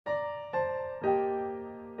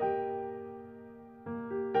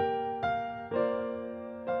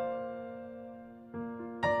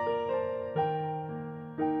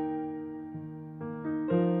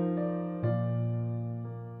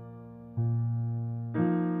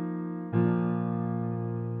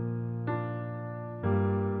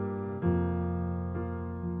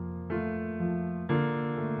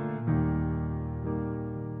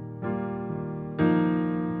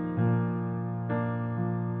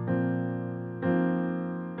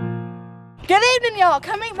Good evening, y'all.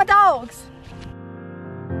 Come meet my dogs.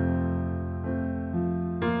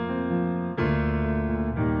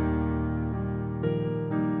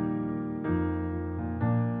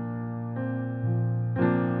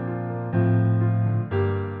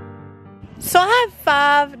 So I have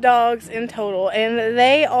 5 dogs in total, and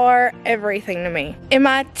they are everything to me. In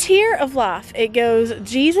my tier of life, it goes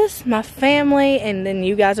Jesus, my family, and then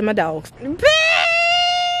you guys are my dogs.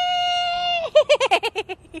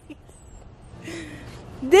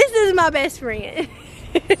 This is my best friend.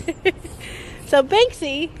 So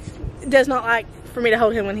Banksy does not like for me to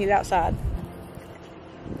hold him when he's outside.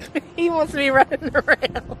 He wants to be running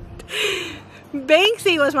around.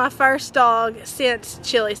 Banksy was my first dog since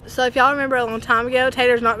Chili. So if y'all remember a long time ago,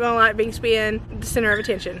 Tater's not gonna like Binks being the center of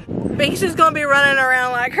attention. Binks is gonna be running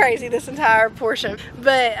around like crazy this entire portion.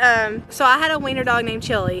 But so I had a wiener dog named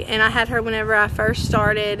Chili, and I had her whenever I first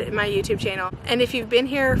started my YouTube channel. And if you've been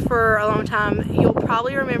here for a long time, you'll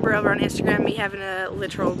probably remember over on Instagram me having a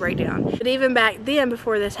literal breakdown. But even back then,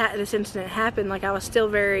 before this incident happened, like I was still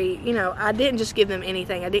very, you know, I didn't just give them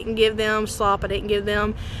anything. I didn't give them slop. I didn't give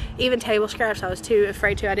them even table scraps. I was too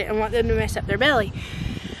afraid to. I didn't want them to mess up their belly.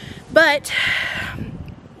 But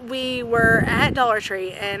we were at Dollar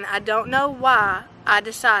Tree, and I don't know why I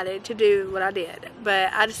decided to do what I did,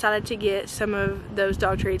 but I decided to get some of those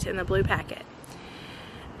dog treats in the blue packet.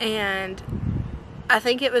 And I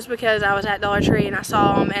think it was because I was at Dollar Tree and I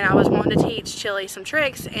saw them, and I was wanting to teach Chili some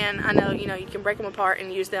tricks, and I know, you know, you can break them apart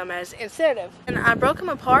and use them as incentive. And I broke them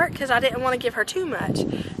apart because I didn't want to give her too much.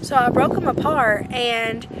 So I broke them apart,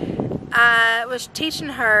 and I was teaching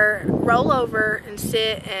her roll over and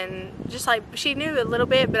sit, and just like she knew a little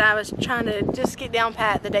bit, but I was trying to just get down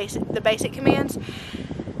pat the basic commands.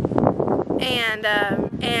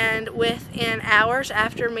 And within hours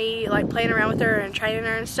after me like playing around with her and training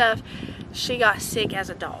her and stuff, she got sick as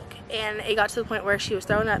a dog, and it got to the point where she was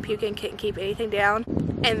throwing up, puking, couldn't keep anything down.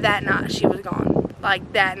 And that night she was gone.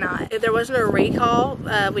 Like that night. There wasn't a recall.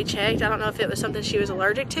 We checked. I don't know if it was something she was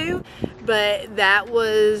allergic to, but that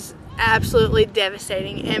was absolutely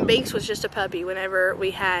devastating. And Binks was just a puppy whenever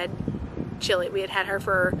we had Chili. We had her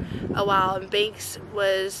for a while, and Binks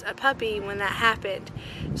was a puppy when that happened.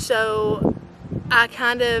 So I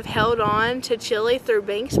kind of held on to Chili through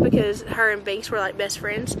Binks because her and Binks were like best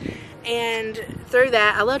friends. And through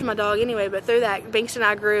that, I loved my dog anyway, but through that, Binks and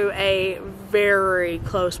I grew a very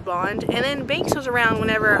close bond. And then Binks was around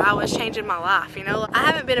whenever I was changing my life, you know. I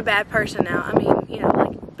haven't been a bad person now. I mean, you know,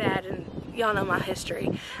 like bad, and y'all know my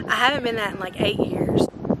history. I haven't been that in like 8 years.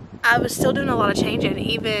 I was still doing a lot of changing.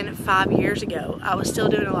 Even 5 years ago, I was still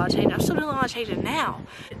doing a lot of changing. I'm still doing a lot of changing now.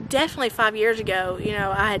 Definitely 5 years ago, you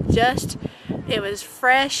know, it was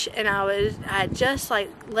fresh, and I had just like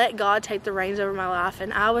let God take the reins over my life,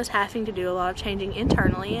 and I was having to do a lot of changing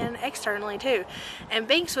internally and externally too. And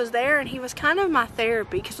Binks was there, and he was kind of my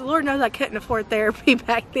therapy, because the Lord knows I couldn't afford therapy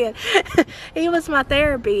back then. He was my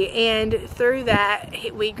therapy, and through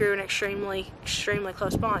that we grew an extremely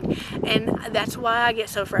close bond. And that's why I get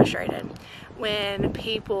so frustrated when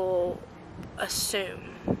people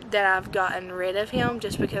assume that I've gotten rid of him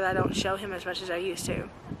just because I don't show him as much as I used to.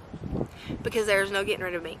 Because there's no getting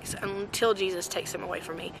rid of Binks until Jesus takes him away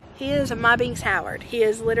from me. He is my Binks Howard. He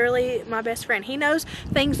is literally my best friend. He knows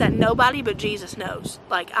things that nobody but Jesus knows.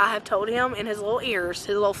 Like, I have told him in his little ears,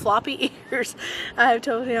 his little floppy ears, I have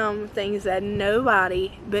told him things that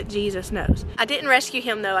nobody but Jesus knows. I didn't rescue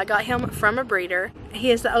him though. I got him from a breeder.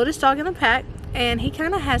 He is the oldest dog in the pack, and he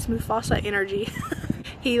kind of has Mufasa energy.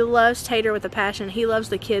 He loves Tater with a passion. He loves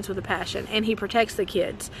the kids with a passion, and he protects the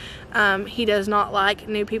kids. He does not like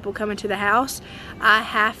new people coming to the house. I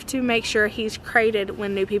have to make sure he's crated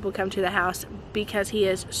when new people come to the house because he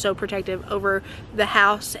is so protective over the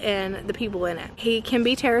house and the people in it. He can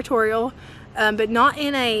be territorial, but not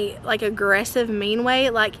in a like aggressive, mean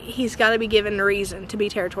way. Like, he's got to be given a reason to be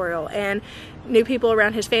territorial, and new people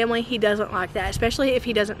around his family, he doesn't like that, especially if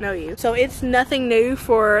he doesn't know you. So it's nothing new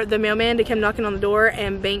for the mailman to come knocking on the door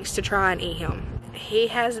and Binks to try and eat him. He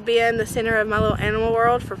has been the center of my little animal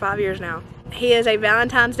world for 5 years now. He is a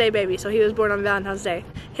Valentine's Day baby, so he was born on Valentine's Day.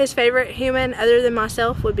 His favorite human other than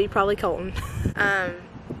myself would be probably Colton.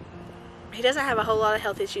 He doesn't have a whole lot of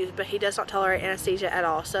health issues, but he does not tolerate anesthesia at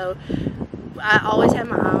all. So I always have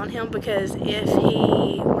my eye on him, because if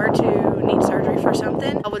he were to need surgery for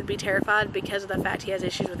something, I would be terrified because of the fact he has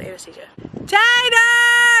issues with anesthesia.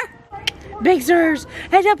 Tater! Bigsers!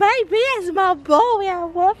 It's a baby, it's my boy, I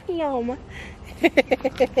love him.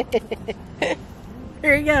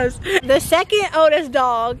 Here he goes. The second oldest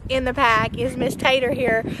dog in the pack is Miss Tater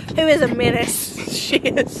here, who is a menace. She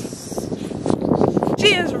is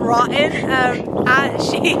rotten.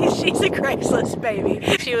 She's a Craigslist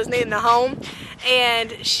baby. She was needing a home,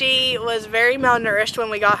 and she was very malnourished when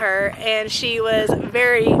we got her, and she was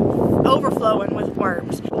very overflowing with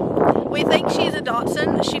worms. We think she's a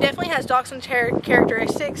Dachshund. She definitely has Dachshund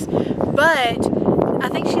characteristics, but I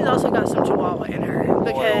think she's also got some Chihuahua in her,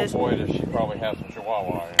 because boy, does she probably have some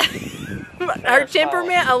Chihuahua in her. Her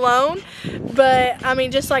temperament alone, but I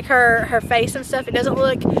mean, just like her face and stuff, it doesn't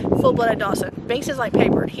look full-blooded Dachshund. Binks is like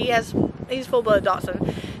papered. He's full-blooded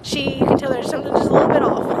Dachshund. You can tell there's something just a little bit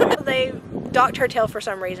off. They docked her tail for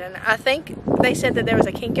some reason. I think they said that there was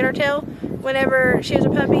a kink in her tail whenever she was a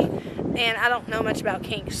puppy, and I don't know much about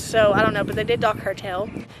kinks, so I don't know, but they did dock her tail.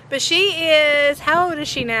 But she is, how old is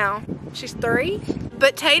she now? She's 3.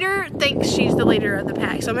 But Tater thinks she's the leader of the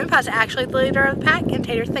pack. So Moonpie's actually the leader of the pack, and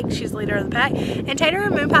Tater thinks she's the leader of the pack. And Tater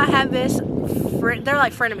and Moonpie have this, they're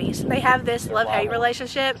like frenemies. They have this love-hate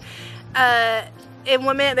relationship. In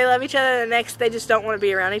 1 minute they love each other, and the next they just don't want to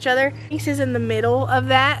be around each other. Binks is in the middle of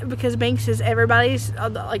that, because Binks is everybody's,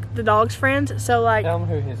 like the dog's friends. So like, tell him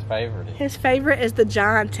who his favorite is. His favorite is the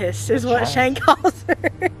giantess, is what Shane calls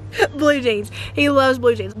her. Blue Jeans. He loves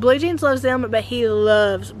Blue Jeans. Blue Jeans loves them, but he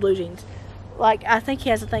loves Blue Jeans. Like, I think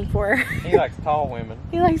he has a thing for her. He likes tall women.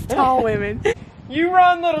 He likes tall women. You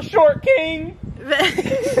run, little short king!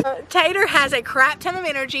 Tater has a crap ton of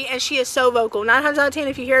energy, and she is so vocal. 9 times out of 10,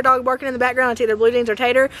 if you hear a dog barking in the background, it's either Blue Jeans or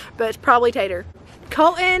Tater, but it's probably Tater.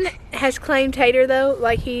 Colton has claimed Tater, though.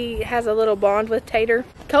 Like, he has a little bond with Tater.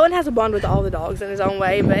 Colton has a bond with all the dogs in his own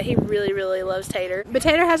way, but he really, really loves Tater. But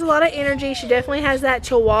Tater has a lot of energy. She definitely has that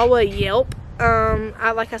Chihuahua yelp.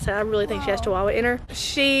 Like I said, I really think she has Chihuahua in her.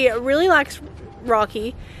 She really likes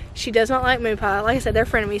Rocky. She does not like Moonpie. Like I said, they're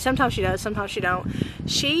frenemies. Sometimes she does, sometimes she don't.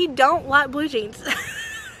 She don't like Blue Jeans.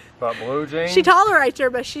 But Blue Jeans? She tolerates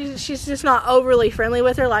her, but she's just not overly friendly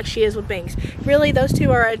with her like she is with Binks. Really, those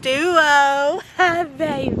two are a duo. Hi,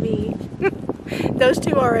 baby. Those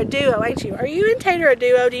two are a duo, ain't you? Are you and Tater a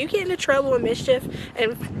duo? Do you get into trouble and mischief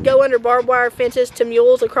and go under barbed wire fences to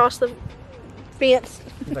mules across the fence?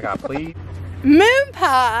 Like I plead.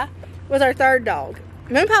 Moonpie was our 3rd dog.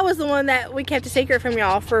 Moonpie was the one that we kept a secret from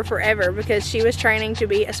y'all for forever, because she was training to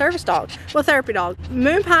be a service dog, well, therapy dog.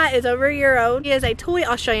 Moonpie is over a year old. She is a toy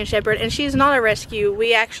Australian Shepherd, and she's not a rescue.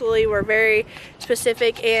 We actually were very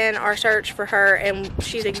specific in our search for her, and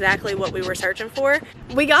she's exactly what we were searching for.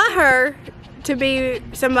 We got her to be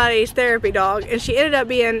somebody's therapy dog, and she ended up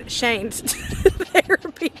being Shane's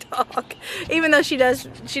therapy dog. Even though she does do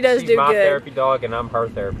good. She's my therapy dog, and I'm her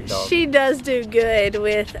therapy dog. She does do good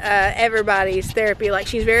with everybody's therapy. Like,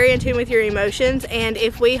 she's very in tune with your emotions, and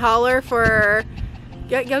if we holler for,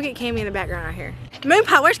 go get Cammy in the background right here.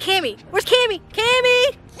 Moonpie, where's Cammy? Where's Cammy?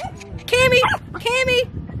 Cammy! Cammy! Cammy!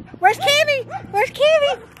 Where's Cammy? Where's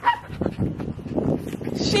Cammy?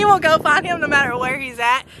 She will go find him no matter where he's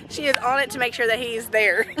at. She is on it to make sure that he's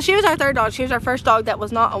there. She was our 3rd dog. She was our first dog that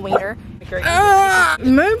was not a wiener.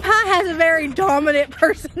 Moonpie has a very dominant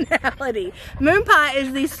personality. Moonpie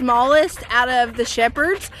is the smallest out of the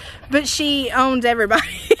shepherds, but she owns everybody.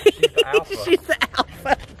 She's the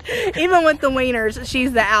alpha. Even with the wieners,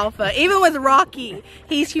 she's the alpha. Even with Rocky,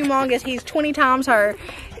 he's humongous. He's 20 times her.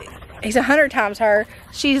 He's 100 times her.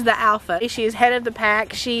 She's the alpha. She is head of the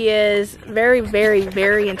pack. She is very, very,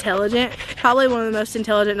 very intelligent. Probably one of the most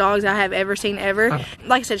intelligent dogs I have ever seen ever.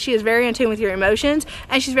 Like I said, she is very in tune with your emotions,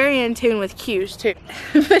 and she's very in tune with cues too.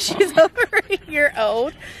 But she's over a year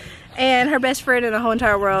old, and her best friend in the whole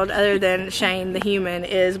entire world, other than Shane the human,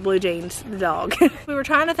 is Blue Jeans the dog. We were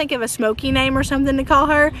trying to think of a smoky name or something to call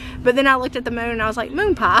her, but then I looked at the moon and I was like,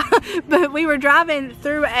 Moonpie. But we were driving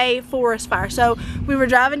through a forest fire. So we were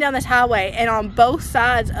driving down this highway, and on both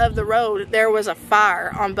sides of the road there was a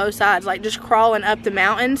fire on both sides, like just crawling up the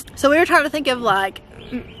mountains. So we were trying to think of like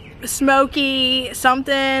smoky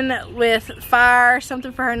something with fire,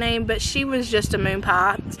 something for her name, but she was just a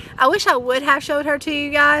Moonpie. I wish I would have showed her to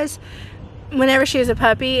you guys whenever she was a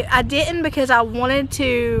puppy. I didn't, because I wanted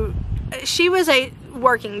to. She was a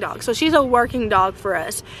working dog, so she's a working dog for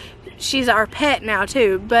us. She's our pet now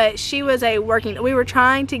too, but she was a working. We were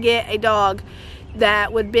trying to get a dog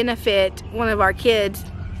that would benefit one of our kids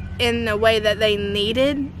in the way that they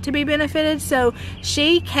needed to be benefited. So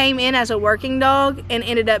she came in as a working dog and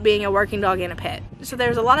ended up being a working dog and a pet. So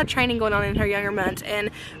there's a lot of training going on in her younger months,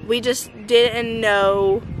 and we just didn't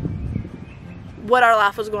know what our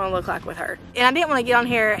life was going to look like with her. And I didn't want to get on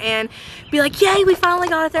here and be like, yay, we finally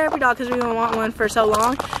got a therapy dog, because we didn't want one for so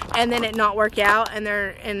long. and then it not work out, and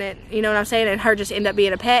it, you know what I'm saying, and her just end up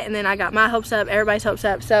being a pet, and then I got my hopes up, everybody's hopes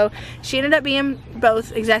up. So she ended up being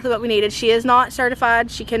both, exactly what we needed. She is not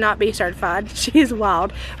certified. She cannot be certified. She is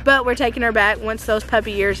wild, but we're taking her back once those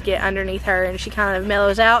puppy years get underneath her and she kind of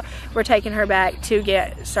mellows out. We're taking her back to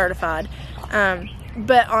get certified.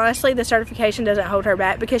 But honestly, the certification doesn't hold her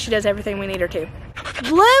back because she does everything we need her to.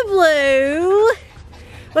 Blue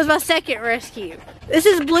was my second rescue. This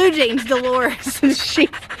is Blue Jeans Dolores.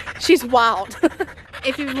 She's wild.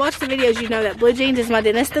 If you've watched the videos, you know that Blue Jeans is my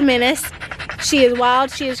Dennis the Menace. She is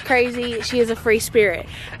wild, she is crazy, she is a free spirit.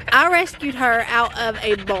 I rescued her out of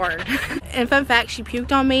a barn. And fun fact, she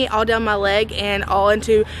puked on me all down my leg and all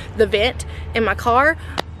into the vent in my car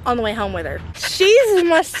on the way home with her. She's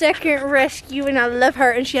my second rescue and I love her,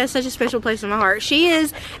 and she has such a special place in my heart. She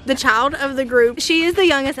is the child of the group. She is the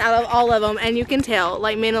youngest out of all of them, and you can tell,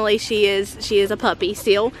 like, mentally she is a puppy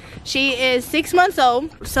still. She is 6 months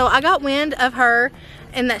old, so I got wind of her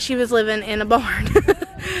and that she was living in a barn.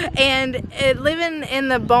 And living in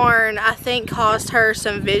the barn, I think, caused her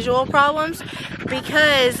some visual problems,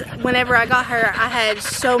 because whenever I got her, I had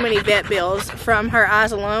so many vet bills from her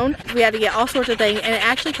eyes alone. We had to get all sorts of things, and it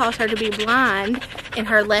actually caused her to be blind in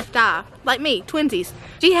her left eye. Like me, twinsies.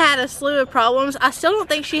 She had a slew of problems. I still don't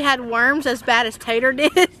think she had worms as bad as Tater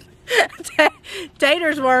did.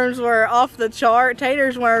 Tater's worms were off the chart.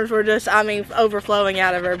 Tater's worms were just, I mean, overflowing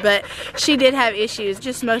out of her. But she did have issues.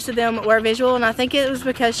 Just most of them were visual, and I think it was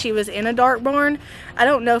because she was in a dark barn. I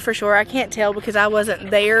don't know for sure. I can't tell because I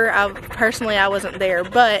wasn't there. Personally, I wasn't there.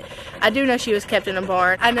 But I do know she was kept in a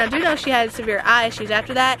barn. And I do know she had severe eye issues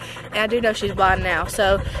after that. And I do know she's blind now.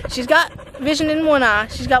 So she's got vision in one eye.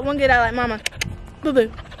 She's got one good eye like Mama.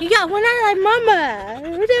 Boo-boo. You got one eye like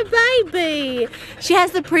Mama. The baby. She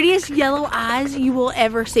has the prettiest yellow eyes you will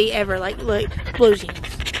ever see ever. Like, look, Blue Jeans.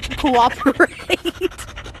 Cooperate.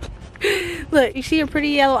 Look, you see her pretty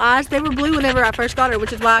yellow eyes? They were blue whenever I first got her,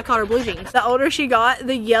 which is why I called her Blue Jeans. The older she got,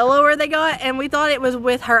 the yellower they got, and we thought it was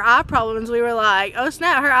with her eye problems. We were like, oh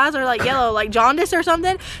snap, her eyes are like yellow, like jaundice or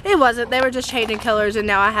something. It wasn't. They were just changing colors, and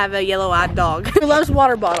now I have a yellow-eyed dog who loves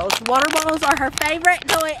water bottles. Water bottles are her favorite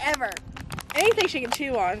toy ever. Anything she can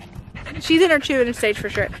chew on. She's in her chewing stage for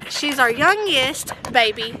sure. She's our youngest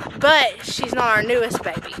baby, but she's not our newest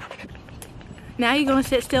baby. Now you're gonna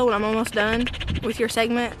sit still when I'm almost done with your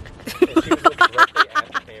segment. Look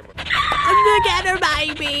at her,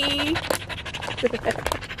 baby.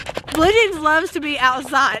 Blue Jeans loves to be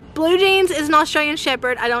outside. Blue Jeans is an Australian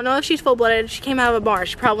Shepherd. I don't know if she's full-blooded. She came out of a barn.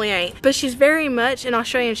 She probably ain't. But she's very much an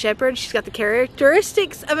Australian Shepherd. She's got the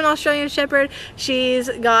characteristics of an Australian Shepherd. She's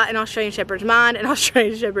got an Australian Shepherd's mind, an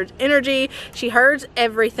Australian Shepherd's energy. She herds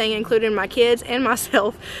everything, including my kids and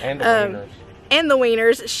myself. And the wieners. And the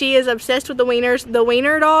wieners. She is obsessed with the wieners. The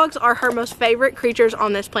wiener dogs are her most favorite creatures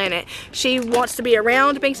on this planet. She wants to be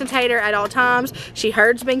around Binks and Tater at all times. She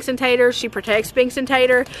herds Binks and Tater. She protects Binks and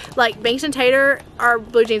Tater. Like, Binks and Tater are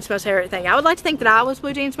Blue Jeans' most favorite thing. I would like to think that I was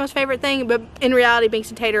Blue Jeans' most favorite thing, but in reality, Binks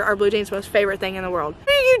and Tater are Blue Jeans' most favorite thing in the world. What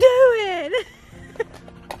are you doing?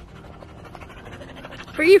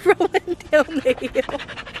 Were you rolling down the hill?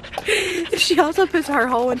 She also puts her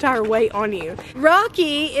whole entire weight on you.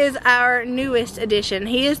 Rocky is our newest addition.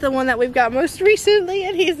 He is the one that we've got most recently,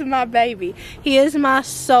 and he's my baby. He is my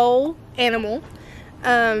soul animal.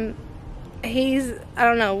 He's, I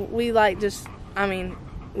don't know, we like just, I mean,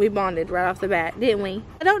 we bonded right off the bat, didn't we?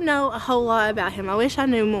 I don't know a whole lot about him. I wish I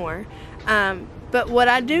knew more. But what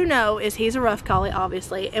I do know is he's a rough collie,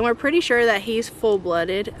 obviously, and we're pretty sure that he's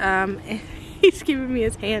full-blooded. He's giving me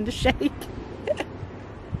his hand to shake.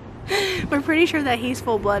 We're pretty sure that he's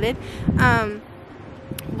full-blooded.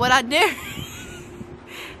 What I do...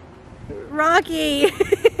 Rocky!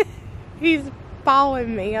 He's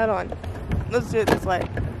following me. Hold on. Let's do it this way.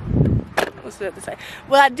 Let's do it this way.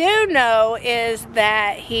 What I do know is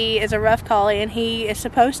that he is a rough collie, and he is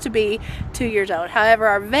supposed to be 2 years old. However,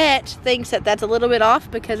 our vet thinks that that's a little bit off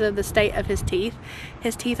because of the state of his teeth.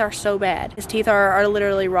 His teeth are so bad. His teeth are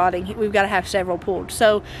literally rotting. We've got to have several pulled.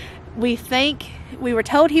 So we were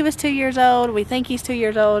told he was 2 years old. We think he's 2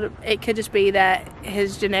 years old. It could just be that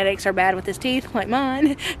his genetics are bad with his teeth, like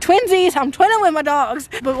mine. Twinsies, I'm twinning with my dogs.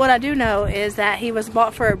 But what I do know is that he was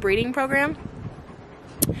bought for a breeding program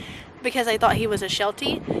because they thought he was a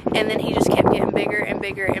Sheltie, and then he just kept getting bigger and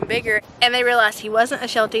bigger and bigger. And they realized he wasn't a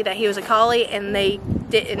Sheltie, that he was a collie, and they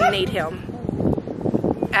didn't need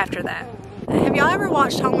him after that. Have y'all ever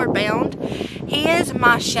watched Homeward Bound? He is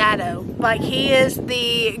my shadow. Like, he is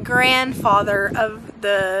the grandfather of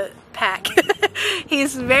the pack.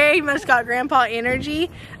 He's very much got grandpa energy.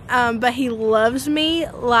 But he loves me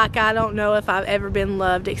like I don't know if I've ever been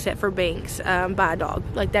loved except for Binks by a dog.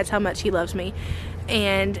 Like, that's how much he loves me.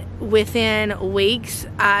 And within weeks,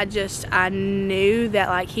 I knew that,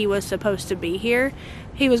 like, he was supposed to be here.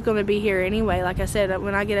 He was going to be here anyway. Like I said,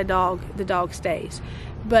 when I get a dog, the dog stays.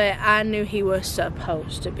 But I knew he was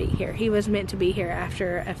supposed to be here. He was meant to be here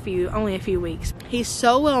after only a few weeks. He's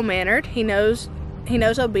so well-mannered. He knows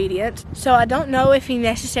obedience. So I don't know if he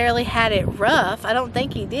necessarily had it rough. I don't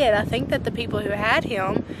think he did. I think that the people who had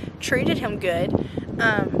him treated him good.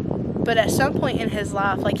 But at some point in his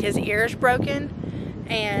life, like, his ear's broken.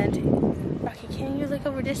 And, Rocky, can you look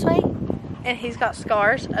over this way? And he's got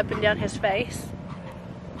scars up and down his face.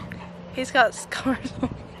 He's got scars.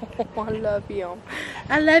 Oh, I love you.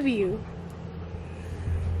 I love you.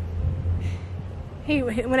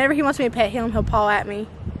 Whenever he wants me to pet him, he'll paw at me.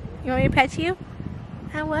 You want me to pet you?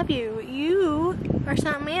 I love you. You are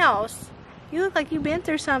something else. You look like you've been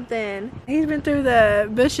through something. He's been through the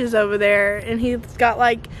bushes over there, and he's got,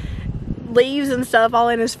 like, leaves and stuff all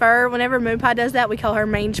in his fur. Whenever Moon Pie does that, we call her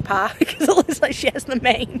mange pie because it looks like she has the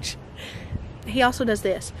mange. He also does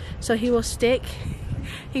this. So he will stick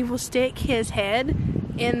his head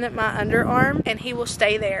in my underarm, and he will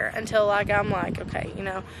stay there until, like, I'm like, okay, you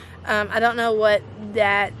know. I don't know what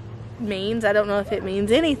that means. I don't know if it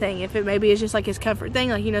means anything. If it maybe is just like his comfort thing.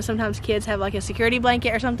 Like, you know, sometimes kids have like a security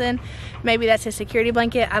blanket or something. Maybe that's his security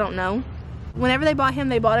blanket. I don't know. Whenever they bought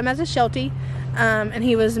him as a Sheltie. And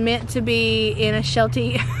he was meant to be in a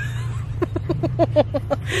Sheltie.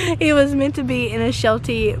 He was meant to be in a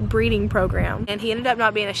Sheltie breeding program. And he ended up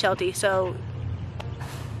not being a Sheltie, so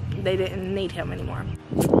they didn't need him anymore.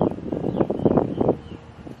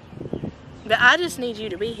 But I just need you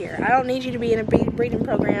to be here. I don't need you to be in a breeding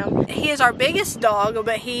program. He is our biggest dog,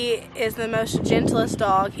 but he is the most gentlest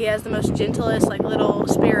dog. He has the most gentlest, like, little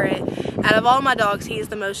spirit. Out of all my dogs, he's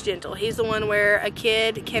the most gentle. He's the one where a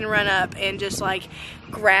kid can run up and just, like,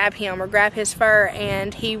 grab him or grab his fur,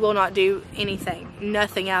 and he will not do anything.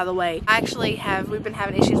 Nothing out of the way. We've been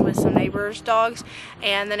having issues with some neighbors' dogs,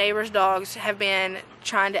 and the neighbors' dogs have been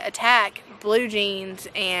trying to attack Blue Jeans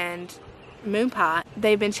and Moon Pie.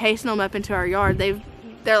 They've been chasing them up into our yard.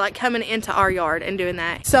 They're like coming into our yard and doing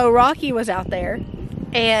that. So Rocky was out there,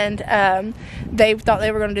 and they thought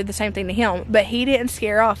they were going to do the same thing to him, but he didn't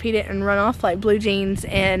scare off. He didn't run off like Blue Jeans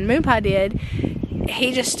and Moon Pie did.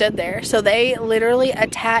 He just stood there. So they literally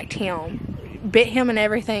attacked him, bit him and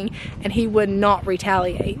everything, and he would not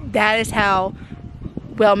retaliate. That is how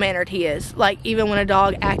well-mannered he is. Like, even when a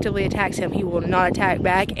dog actively attacks him, he will not attack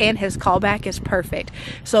back, and his callback is perfect.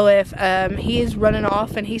 So if he is running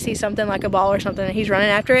off and he sees something like a ball or something and he's running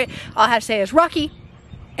after it, all I have to say is Rocky,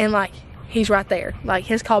 and, like, he's right there. Like,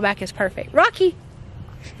 his callback is perfect. Rocky!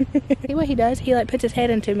 See what he does? He, like, puts his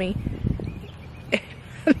head into me.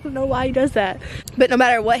 I don't know why he does that. But no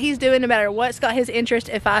matter what he's doing, no matter what's got his interest,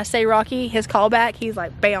 if I say Rocky, his callback, he's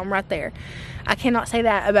like, bam, right there. I cannot say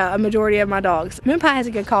that about a majority of my dogs. Moon Pie has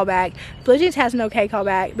a good callback. Blue Jeans has an okay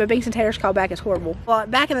callback, but Binks and Tater's callback is horrible. Well,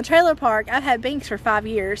 back in the trailer park, I've had Binks for 5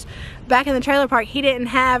 years. Back in the trailer park, he didn't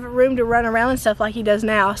have room to run around and stuff like he does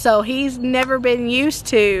now. So he's never been used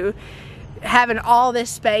to having all this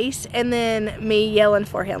space and then me yelling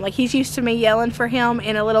for him. Like, he's used to me yelling for him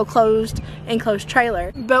in a little enclosed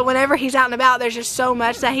trailer. But whenever he's out and about, there's just so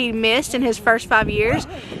much that he missed in his first 5 years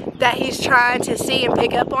that he's trying to see and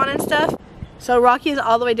pick up on and stuff. So Rocky is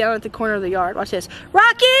all the way down at the corner of the yard. Watch this.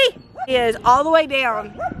 Rocky! He is all the way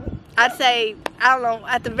down. I'd say, I don't know,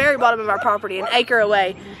 at the very bottom of our property, an acre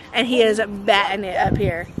away. And he is batting it up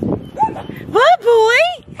here. Good boy!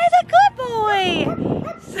 That's a good boy!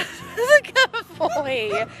 That's a good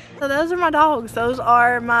boy! So those are my dogs. Those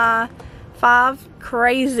are my 5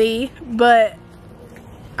 crazy, but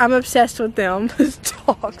I'm obsessed with them. Those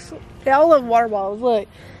dogs. They all love water bottles. Look.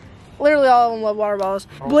 Literally all of them love water bottles.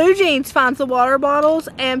 Blue Jeans finds the water bottles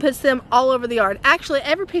and puts them all over the yard. Actually,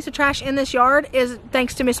 every piece of trash in this yard is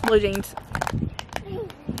thanks to Miss Blue Jeans.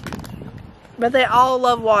 But they all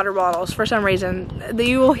love water bottles for some reason.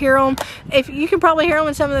 You will hear them. If you can probably hear them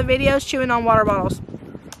in some of the videos chewing on water bottles.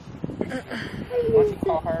 What's you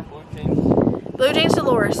call her? Blue Jeans? Blue Jeans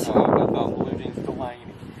Dolores. Oh, I thought Blue Jeans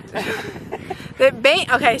Delaney.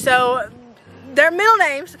 Okay, so their middle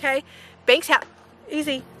names, okay? Binks Howard.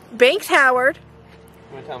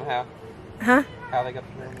 You want to tell them how? Huh? How they got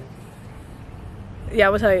the middle name? Yeah,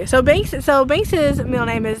 we'll tell you. So Binks's middle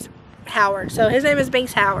name is Howard. So his name is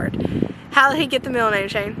Binks Howard. How did he get the middle name,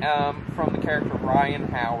 Shane? From the character Ryan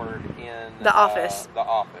Howard in The Office. The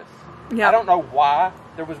Office. Yep. I don't know why.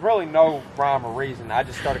 There was really no rhyme or reason. I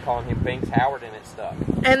just started calling him Binks Howard and it stuck.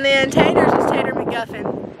 And then Tater's is Tater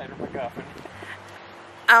McGuffin. Tater McGuffin.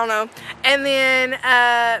 I don't know. And then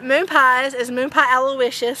Moon Pies is Moon Pie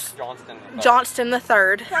Aloysius Johnston the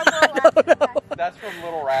Third. I don't know. That's from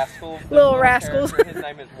Little Rascals. Little Rascals. His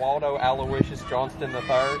name is Waldo Aloysius Johnston the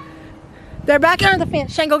Third. They're back under the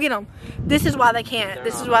fence. Shane, go get them. This is why they can't.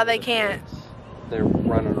 This is why they can't. They're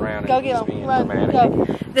running around. Go get them. Run. Go.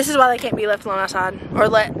 This is why they can't be left alone outside, or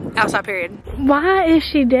let outside. Period. Why is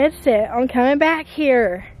she dead set on coming back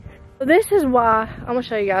here? This is why. I'm gonna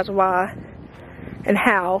show you guys why and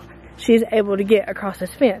how she's able to get across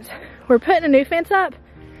this fence. We're putting a new fence up,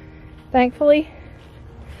 thankfully,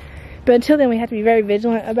 but until then we have to be very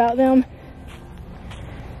vigilant about them.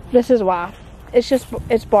 This is why.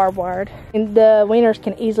 It's barbed wired. And the wieners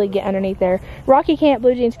can easily get underneath there. Rocky can't,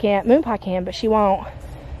 Blue Jeans can't, Moon Pie can, but she won't.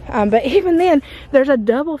 But even then, there's a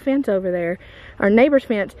double fence over there. Our neighbor's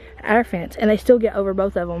fence, our fence, and they still get over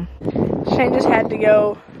both of them. Shane just had to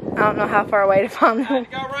go, I don't know how far away to find them. I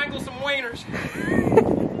had to go wrangle some wieners.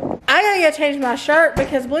 I gotta go change my shirt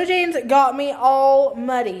because Blue Jeans got me all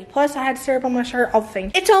muddy. Plus I had syrup on my shirt, all the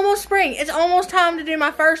things. It's almost spring. It's almost time to do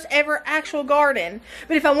my first ever actual garden.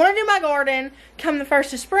 But if I want to do my garden come the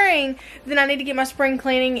 1st of spring, then I need to get my spring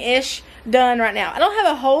cleaning-ish done right now. I don't have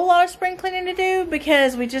a whole lot of spring cleaning to do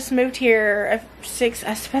because we just moved here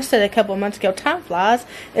I said a couple of months ago. Time flies.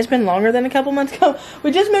 It's been longer than a couple months ago. We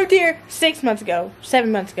just moved here 6 months ago,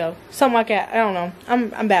 7 months ago, something like that. I don't know.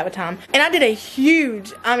 I'm bad with time. And I did a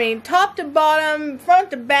huge, I mean, top to bottom, front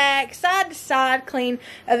to back, side to side clean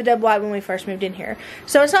of the double wide when we first moved in here.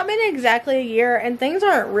 So it's not been exactly a year, and things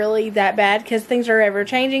aren't really that bad because things are ever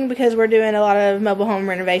changing because we're doing a lot of mobile home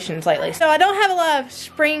renovations lately. So I don't have a lot of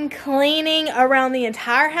spring cleaning around the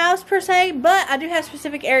entire house per se, but I do have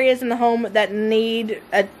specific areas in the home that need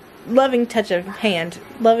a loving touch of hand.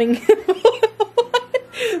 Loving.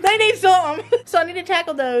 They need some. So I need to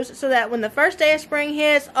tackle those so that when the first day of spring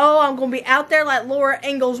hits, oh, I'm going to be out there like Laura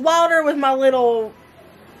Ingalls Wilder with my little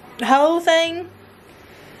hoe thing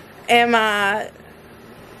and my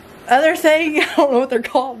other thing. I don't know what they're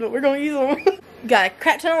called, but we're going to use them. Got a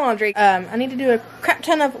crap ton of laundry. I need to do a crap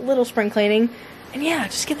ton of little spring cleaning. And yeah,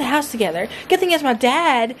 just get the house together. Good thing is my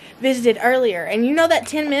dad visited earlier. And you know that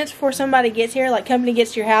 10 minutes before somebody gets here, like company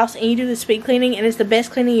gets to your house and you do the speed cleaning and it's the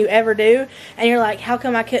best cleaning you ever do. And you're like, how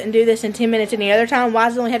come I couldn't do this in 10 minutes any other time? Why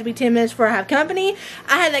does it only have to be 10 minutes before I have company?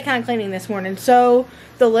 I had that kind of cleaning this morning. So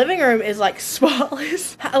the living room is like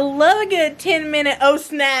spotless. I love a good 10-minute, oh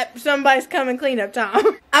snap, somebody's coming clean up time.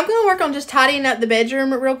 I'm going to work on just tidying up the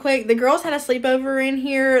bedroom real quick. The girls had a sleepover in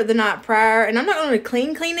here the night prior, and I'm not going to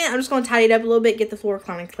clean it. I'm just going to tidy it up a little bit, get the floor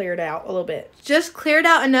kind of cleared out a little bit. Just cleared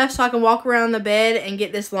out enough so I can walk around the bed and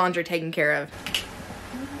get this laundry taken care of.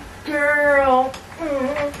 Girl,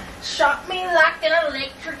 shot me like an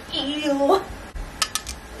electric eel.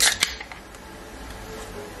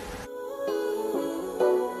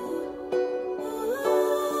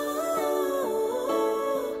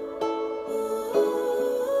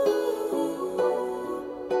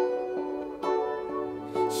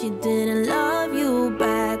 She didn't love you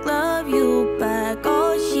back,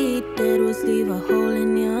 all she did was leave a hole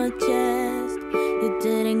in your chest. You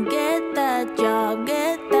didn't get that job,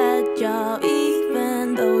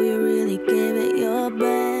 even though you really gave it your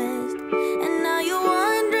best. And now you're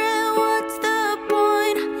wondering what's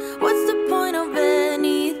the point of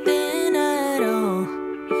anything at all.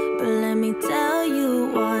 But let me tell you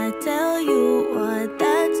what,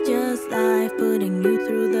 that's just life putting you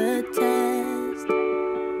through the test.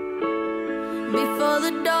 Before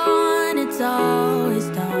the dawn, it's always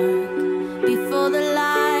dark. Before the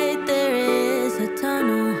light, there is a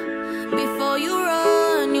tunnel. Before you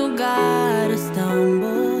run, you gotta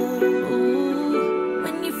stumble. Ooh.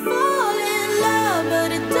 When you fall in love,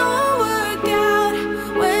 but it don't work out.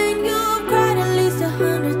 When you've cried at least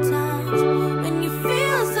 100 times. When you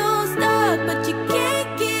feel so stuck, but you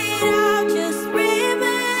can't get out. Just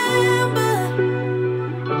remember,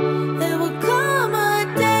 there will come a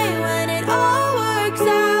day when it all works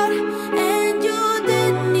out, and you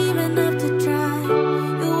didn't even have to try.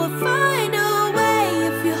 You will find a way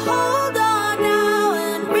if you hold on now,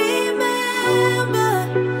 and remember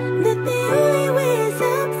that the only way is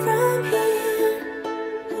up from here.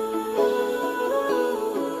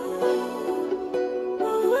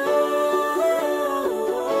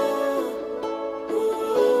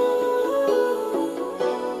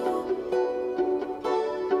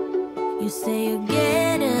 You say you're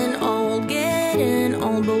getting old,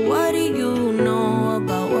 but what do you know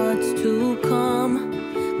about what's to come?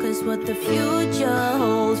 'Cause what the future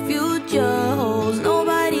holds,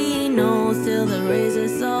 nobody knows till the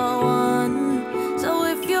razor's all won. So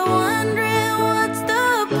if you're wondering what's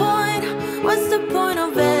the point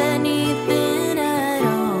of anything at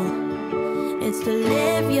all,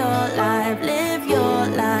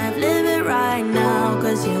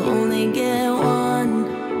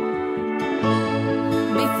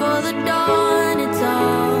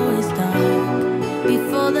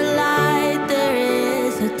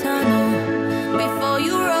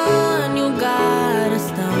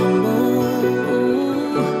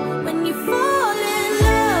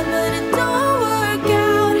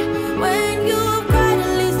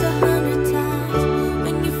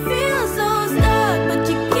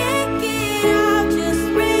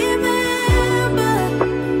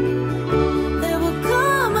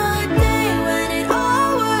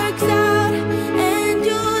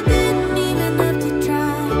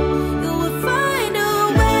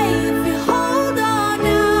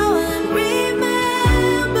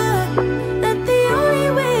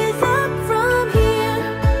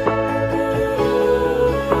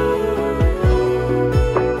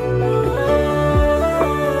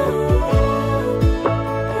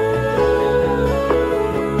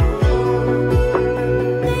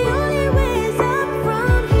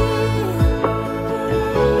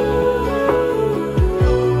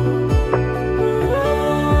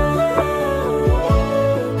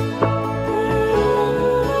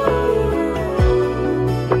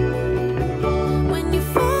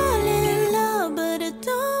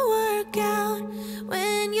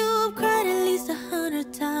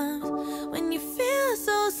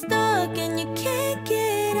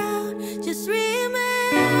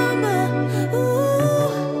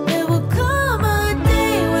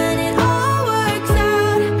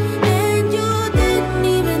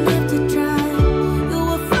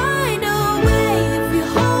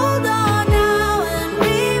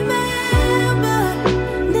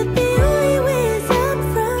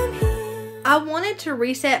 to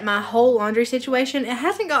reset my whole laundry situation. It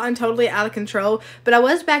hasn't gotten totally out of control, but I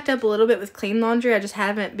was backed up a little bit with clean laundry. I just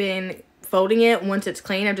haven't been folding it once it's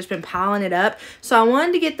clean. I've just been piling it up. So I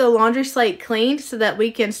wanted to get the laundry slate cleaned so that we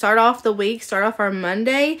can start off the week, start off our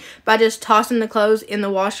Monday by just tossing the clothes in the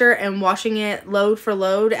washer and washing it load for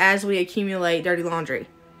load as we accumulate dirty laundry.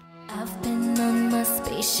 I've been on my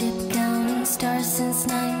spaceship counting stars since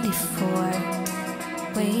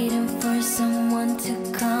 '94, waiting for someone to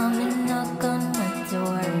come and knock on my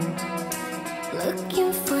door,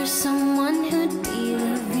 looking for someone who'd be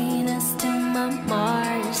the Venus to my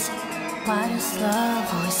Mars. Why does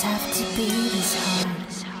love always have to be this hard?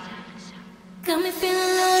 Got me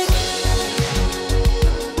feeling like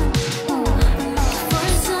for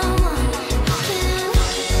someone who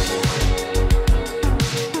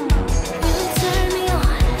really turn me on.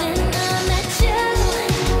 Then I met you.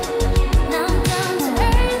 Now I'm down to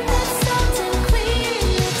earth, that's salt and clear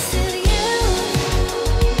next to you.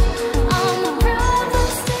 All my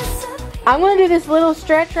problems disappear. I'm going to do this little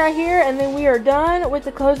stretch right here, and then we are done with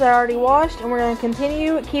the clothes I already washed, and we're going to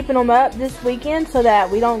continue keeping them up this weekend so that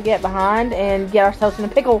we don't get behind and get ourselves in a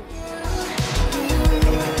pickle.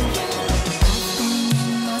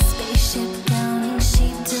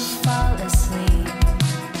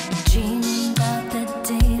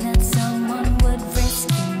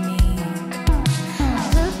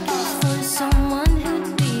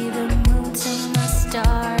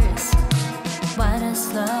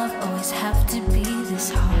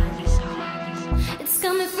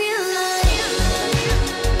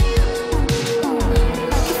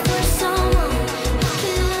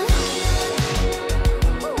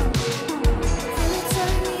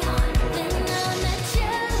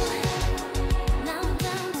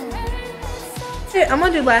 I'm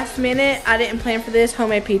gonna do last minute. I didn't plan for this.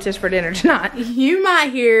 Homemade pizzas for dinner tonight. You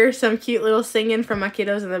might hear some cute little singing from my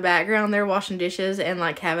kiddos in the background. They're washing dishes and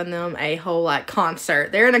like having them a whole like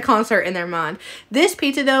concert. They're in a concert in their mind. This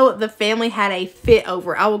pizza dough, the family had a fit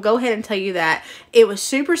over. I will go ahead and tell you that. It was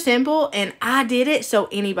super simple and I did it so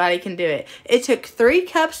anybody can do it. It took 3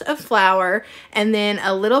 cups of flour and then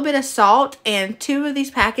a little bit of salt and 2 of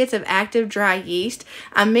these packets of active dry yeast.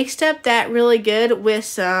 I mixed up that really good with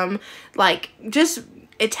some like just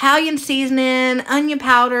Italian seasoning, onion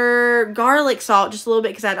powder, garlic salt, just a little bit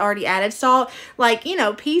because I'd already added salt. Like, you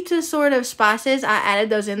know, pizza sort of spices, I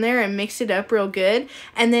added those in there and mixed it up real good.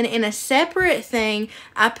 And then in a separate thing,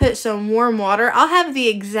 I put some warm water. I'll have the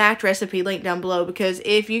exact recipe linked down below because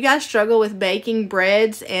if you guys struggle with baking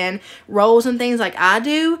breads and rolls and things like I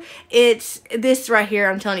do, it's this right here.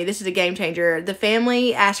 I'm telling you, this is a game changer. The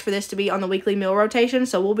family asked for this to be on the weekly meal rotation,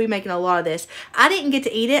 so we'll be making a lot of this. I didn't get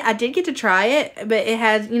to eat it. I did get to try it, but it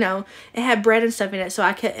had, you know, it had bread and stuff in it, so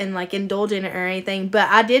I couldn't like indulge in it or anything, but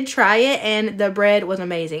I did try it and the bread was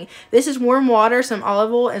amazing. This is warm water, some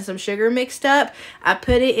olive oil, and some sugar mixed up. I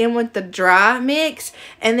put it in with the dry mix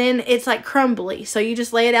and then it's like crumbly, so you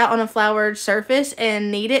just lay it out on a floured surface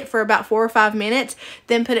and knead it for about 4 or 5 minutes,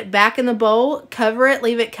 then put it back in the bowl, cover it,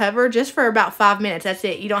 leave it covered just for about 5 minutes. That's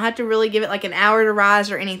it. You don't have to really give it like an hour to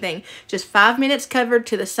rise or anything. Just 5 minutes covered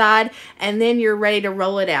to the side and then you're ready to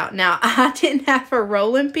roll it out. Now I didn't have a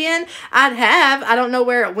rolling pin. I don't know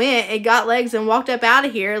where it went. It got legs and walked up out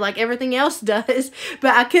of here like everything else does,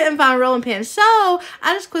 but I couldn't find a rolling pin, so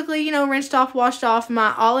I just quickly, you know, rinsed off, washed off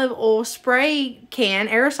my olive oil spray can,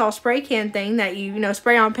 aerosol spray can thing that you know,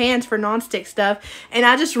 spray on pans for nonstick stuff, and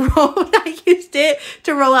I just rolled. I used it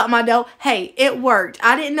to roll out my dough. Hey, it worked.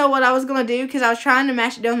 I didn't know what I was gonna do because I was trying to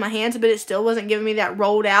mash it down with my hands, but it still wasn't giving me that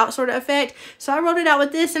rolled out sort of effect, so I rolled it out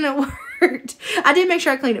with this and it worked. I did make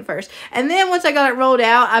sure I cleaned it first, and then once I got it rolled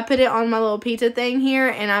out, I put it on my little pizza thing here,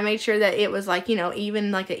 and I made sure that it was like, you know,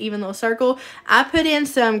 even, like an even little circle. I put in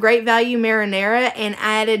some Great Value marinara and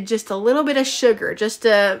added just a little bit of sugar just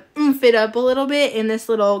to oomph it up a little bit in this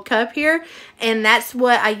little cup here, and that's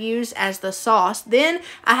what I used as the sauce. Then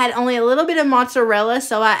I had only a little bit of mozzarella,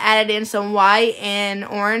 so I added in some white and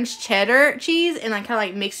orange cheddar cheese, and I kind of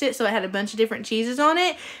like mixed it so it had a bunch of different cheeses on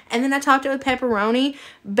it, and then I topped it with pepperoni,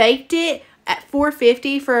 baked it at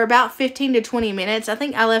 450 for about 15 to 20 minutes. I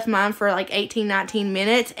think I left mine for like 18-19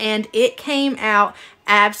 minutes and it came out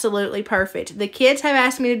absolutely perfect. The kids have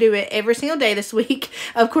asked me to do it every single day this week.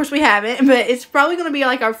 Of course we haven't, but it's probably going to be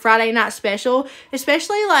like our Friday night special,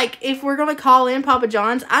 especially like if we're going to call in Papa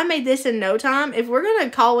John's. I made this in no time. If we're going to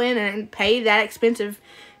call in and pay that expensive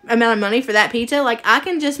amount of money for that pizza, like I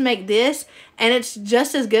can just make this and it's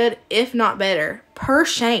just as good, if not better, per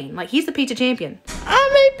Shane. Like, he's the pizza champion. I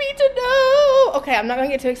made pizza dough. Okay, I'm not gonna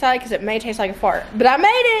get too excited because it may taste like a fart, but I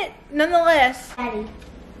made it nonetheless.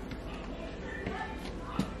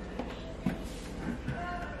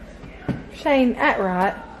 Shane, act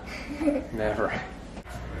right. Never.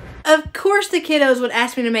 Of course the kiddos would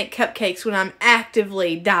ask me to make cupcakes when I'm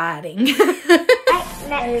actively dieting.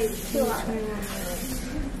 Next to us.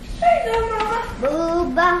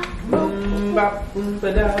 Booba, booba,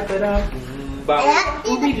 booba. I like to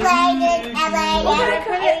play this and I like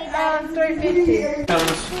to eat them. 350.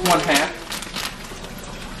 Comes 1/2.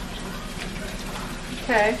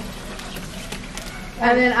 Okay.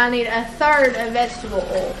 And then I need 1/3 of vegetable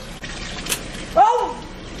oil. Oh!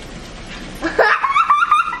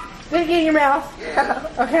 Did it get in your mouth?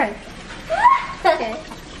 Okay. Okay.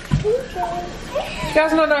 You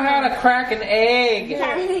guys don't know how to crack an egg.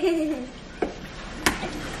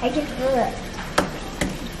 I can feel it.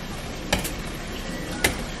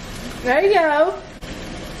 There you go.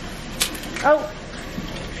 Oh.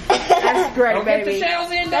 That's great, Don't baby. get the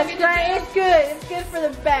shells in. That's great. It's good. It's good for the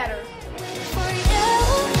batter.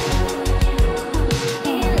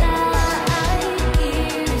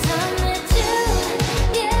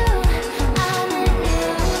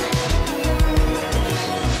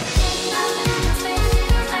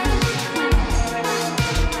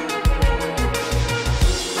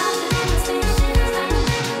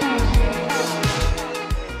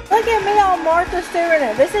 Look at me all Martha Stewart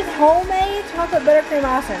it. This is homemade chocolate buttercream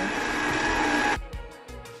icing.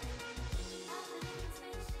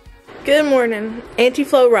 Good morning. Auntie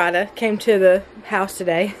Florida came to the house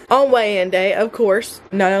today. On weigh-in day, of course.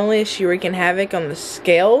 Not only is she wreaking havoc on the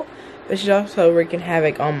scale, but she's also wreaking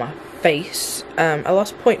havoc on my face. I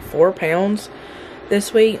lost 0.4 pounds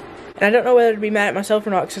this week. And I don't know whether to be mad at myself or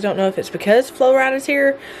not, because I don't know if it's because Florida's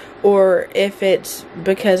here or if it's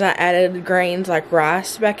because I added grains like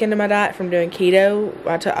rice back into my diet from doing keto.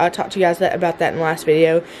 I talked to you guys about that in the last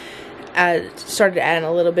video. I started adding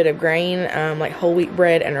a little bit of grain, like whole wheat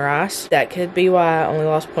bread and rice. That could be why I only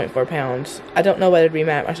lost 0.4 pounds. I don't know whether to be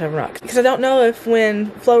mad at myself or not, because I don't know if when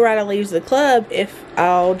Florida leaves the club, if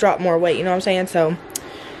I'll drop more weight, you know what I'm saying? So,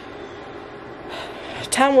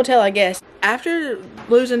 time will tell, I guess. After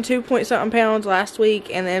losing 2-point-something pounds last week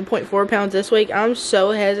and then 0.4 pounds this week, I'm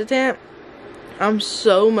so hesitant. I'm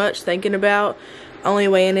so much thinking about only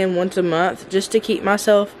weighing in once a month just to keep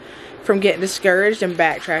myself from getting discouraged and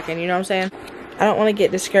backtracking, you know what I'm saying? I don't want to get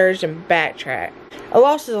discouraged and backtrack. A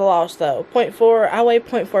loss is a loss though. 0.4, I weigh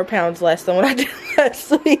 0.4 pounds less than what I did last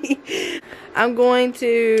week. I'm going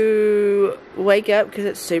to wake up because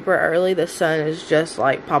it's super early. The sun is just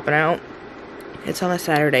like popping out. It's on a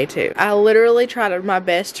Saturday too. I literally try my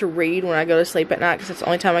best to read when I go to sleep at night because it's the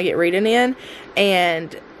only time I get reading in,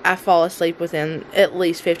 and I fall asleep within at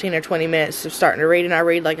least 15 or 20 minutes of starting to read, and I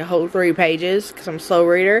read like a whole 3 pages because I'm a slow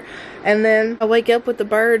reader, and then I wake up with the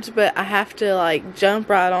birds, but I have to like jump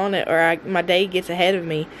right on it or my day gets ahead of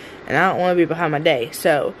me, and I don't want to be behind my day.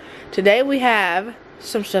 So today we have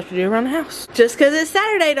some stuff to do around the house. Just because it's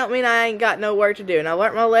Saturday don't mean I ain't got no work to do, and I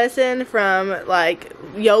learned my lesson from like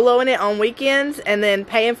YOLOing it on weekends and then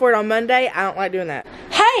paying for it on Monday. I don't like doing that.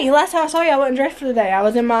 Hey, last time I saw you I wasn't dressed for the day. I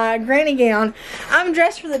was in my granny gown. I'm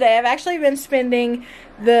dressed for the day. I've actually been spending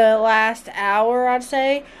the last hour, I'd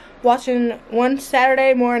say, watching one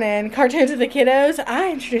Saturday morning cartoons with the kiddos.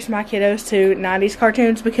 I introduced my kiddos to 90s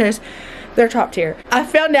cartoons because they're top tier. I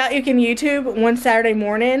found out you can YouTube one Saturday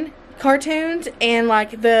morning cartoons and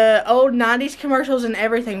like the old 90s commercials and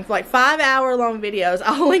everything, like 5-hour long videos.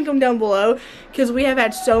 I'll link them down below because we have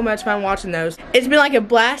had so much fun watching those. It's been like a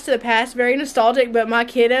blast to the past, very nostalgic, but my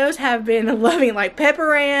kiddos have been loving like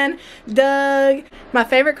Pepper Ann, Doug. My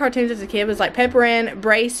favorite cartoons as a kid was like Pepper Ann,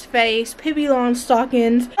 Brace Face, Pippi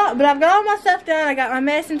Longstockings. But I've got all my stuff done. I got my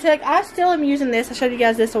medicine took. I still am using this. I showed you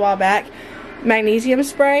guys this a while back. Magnesium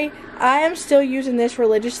spray. I am still using this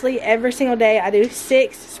religiously every single day. I do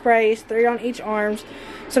 6 sprays, 3 on each arm.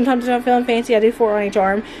 Sometimes if I'm feeling fancy, I do 4 on each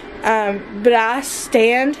arm. But I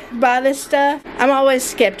stand by this stuff. I'm always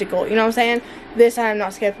skeptical, you know what I'm saying? This I'm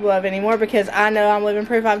not skeptical of anymore because I know I'm living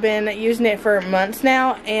proof. I've been using it for months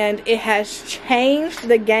now, and it has changed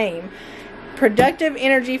the game. Productive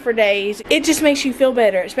energy for days. It just makes you feel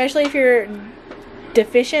better, especially if you're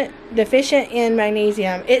deficient in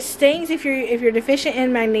magnesium. It stings if you're deficient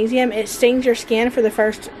in magnesium. It stings your skin for the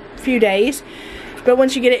first few days, but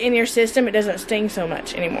once you get it in your system, it doesn't sting so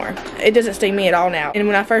much anymore. It doesn't sting me at all now, and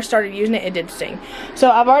when I first started using it, it did sting. So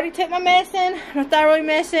I've already took my medicine, my thyroid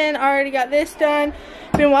medicine. Already got this done.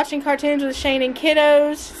 Been watching cartoons with Shane and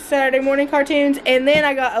kiddos, Saturday morning cartoons, and then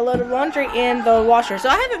I got a load of laundry in the washer. So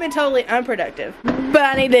I haven't been totally unproductive, but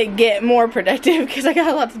I need to get more productive because I got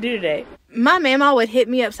a lot to do today. My mama would hit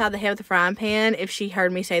me upside the head with a frying pan if she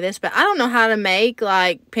heard me say this, but I don't know how to make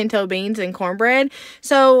like pinto beans and cornbread.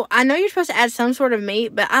 So I know you're supposed to add some sort of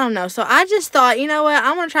meat, but I don't know. So I just thought, you know what,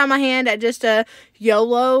 I'm going to try my hand at just a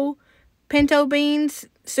YOLO pinto beans,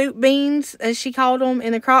 soup beans, as she called them,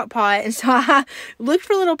 in the crock pot. And so I looked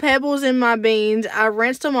for little pebbles in my beans. I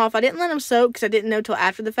rinsed them off. I didn't let them soak because I didn't know till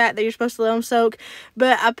after the fact that you're supposed to let them soak.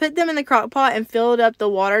 But I put them in the crock pot and filled up the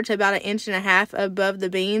water to about 1.5 inches above the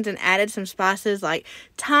beans and added some spices like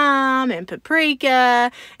thyme and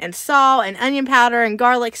paprika and salt and onion powder and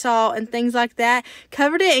garlic salt and things like that.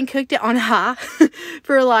 Covered it and cooked it on high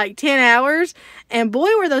for like 10 hours. And boy,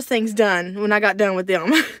 were those things done when I got done with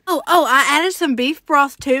them. I added some beef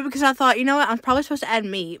broth too because I thought, you know what, I'm probably supposed to add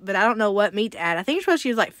meat, but I don't know what meat to add. I think you're supposed to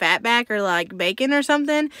use like fatback or like bacon or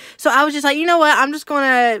something. So I was just like, you know what, I'm just going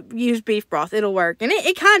to use beef broth. It'll work. And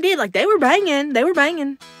it kind of did. Like, they were banging. They were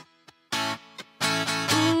banging.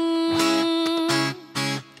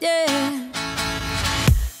 Yeah.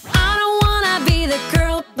 I don't wanna be the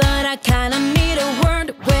girl, but I kinda need a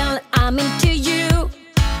word. Well, I'm into you.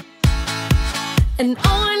 And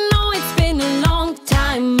all I know, it's been a long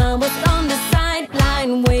time. I was on the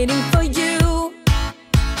sideline waiting for you.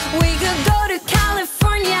 We could go to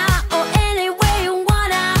California or anywhere you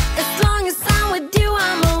wanna. As long as I'm with you,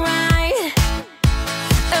 I'm alright.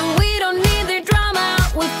 And we don't need the drama.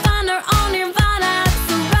 We'll find our own nirvana.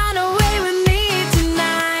 So run away with me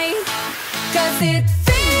tonight. 'Cause it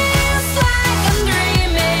feels like I'm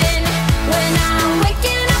dreaming when I'm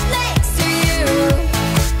waking up next to you.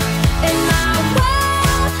 And my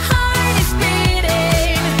wild heart is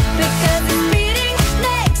beating because it's beating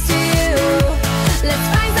next to you. Let's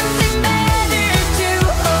find something better to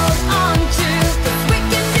hold on to, 'cause we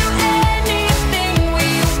can do anything we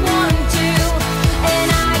want to. And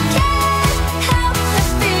I can't help the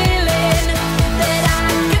feeling that I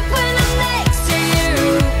get when I'm next to you.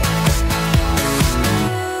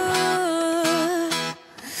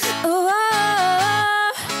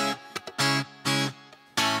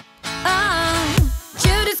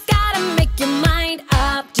 You just gotta make your mind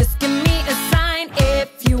up. Just give me a sign if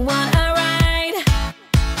you want a ride.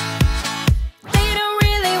 They don't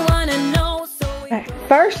really wanna know, so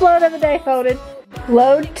First load of the day folded.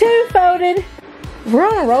 Load 2 folded. We're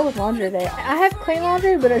on a roll with laundry today. I have clean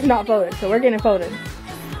laundry, but it's not folded, so we're getting it folded.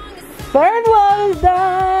 Third load is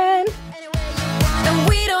done. and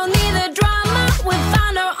we don't need the drama. We'll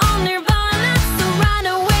find our own nirvana. So run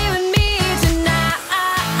away with me tonight.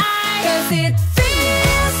 'Cause it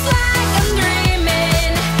feels like I'm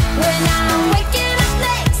dreaming when I'm waking up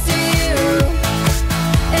next to you.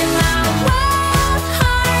 And my wild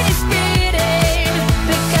heart is beating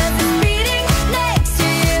because it's beating next to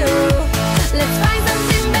you. Let's find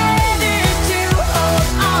something better to hold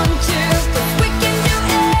on to, 'cause we can do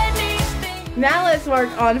anything. Now let's work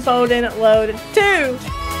on folding load 2.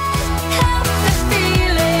 Help the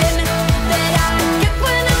feeling that I get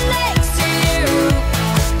when I'm next to you.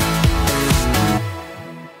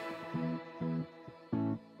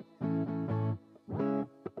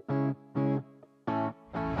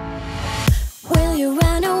 Will you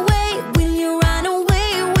run away? Will you run away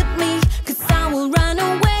with me? 'Cause I will run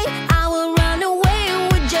away. I will run away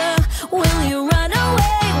with you. Will you run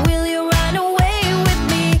away? Will you run away with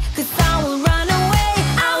me? 'Cause I will run away.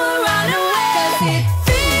 I will run away. 'Cause it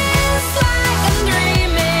feels like I'm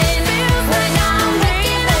dreaming when I'm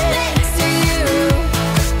waking up next to you.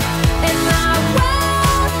 And my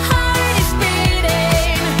wild heart is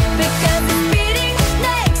beating because it's beating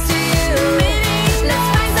next to you. Let's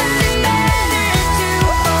find something better to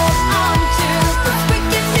hold on to, 'cause we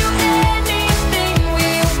can do anything we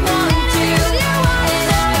want to. And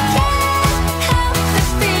I can't help the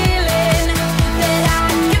feeling that I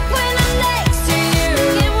get when I'm next to you.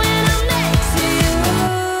 Get when I'm next to you.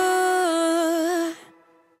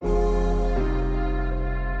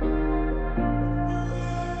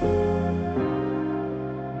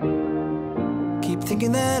 Keep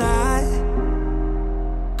thinking that I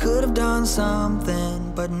could have done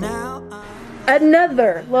something, but now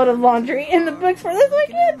Another load of laundry in the books for this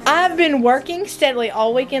weekend. I've been working steadily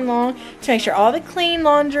all weekend long to make sure all the clean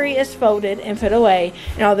laundry is folded and put away,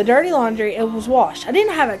 and all the dirty laundry it was washed. I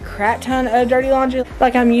didn't have a crap ton of dirty laundry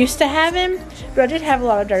like I'm used to having, but I did have a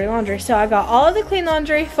lot of dirty laundry. So I got all of the clean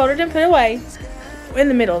laundry folded and put away. In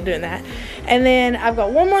the middle of doing that, and then I've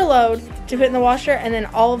got one more load to put in the washer, and then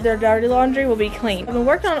all of their dirty laundry will be clean. I've been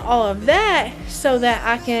working on all of that so that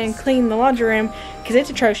I can clean the laundry room because it's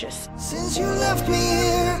atrocious. since you left me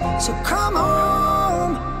here, so come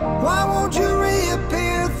home. Why won't you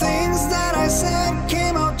reappear? Things that I said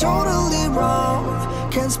came out totally wrong.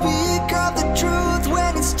 Can't speak of the truth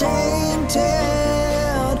when it's tainted.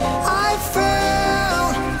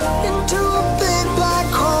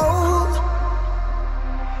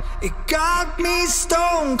 got me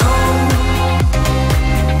stone cold.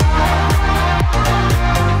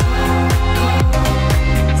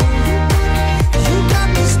 You got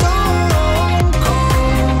me stone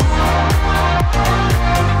cold.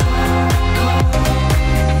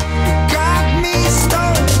 You got me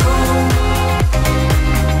stone cold.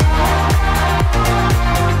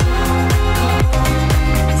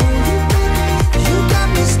 You got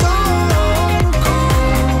me stone cold.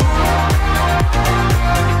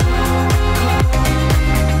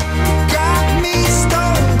 Got me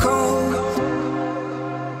stone cold.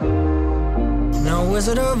 No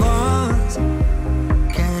Wizard of Oz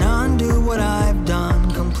can undo what I've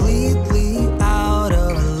done. Completely out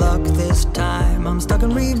of luck this time. I'm stuck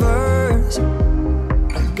in reverse.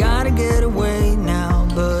 I gotta get away now,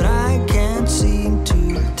 but I can't seem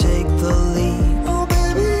to take the lead. Oh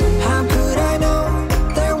baby, how could I know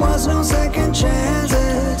there was no second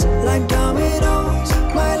chances? Like dominoes,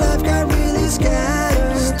 my life got really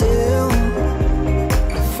scattered. Still,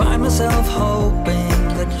 I find myself hoping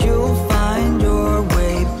that you'll find your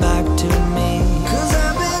way back to me. 'Cause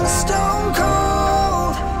I've been stone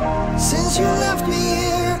cold since you left me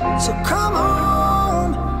here. So come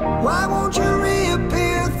home, why won't you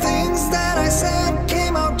reappear? Things that I said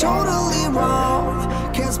came out totally wrong.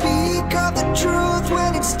 Can't speak of the truth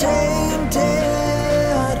when it's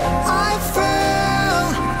tainted. I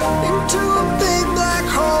fell into a big black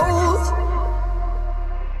hole.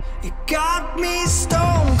 It got me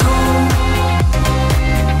stone cold.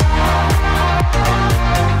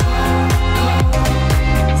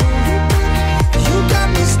 You got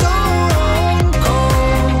me stone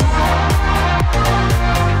cold.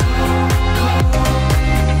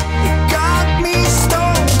 You got me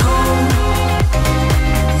stone cold.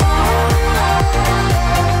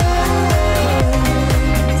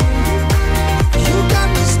 You got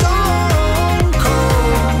me stone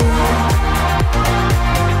cold.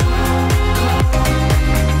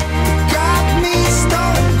 You got me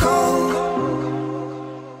stone cold.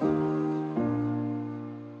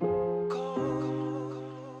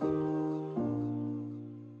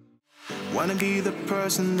 Wanna be the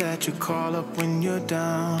person that you call up when you're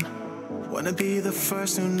down. Wanna be the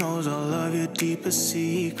first who knows all of your deepest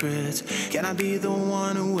secrets. Can I be the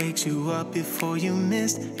one who wakes you up before you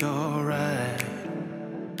missed your ride?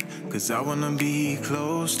 'Cause I wanna be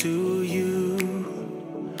close to you,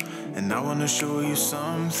 and I wanna show you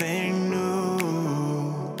something new.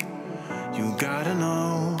 You gotta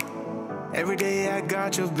know, every day I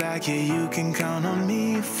got your back, yeah, you can count on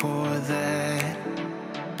me for that.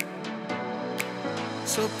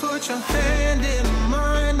 So put your hand in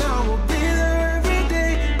mine, I will be there every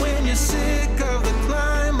day. When you're sick of the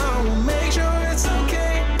climb, I will make sure it's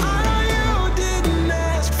okay. I know you didn't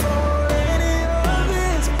ask for any of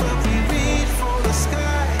this, but we reach for the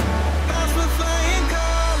sky. That's with flying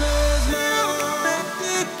colors now.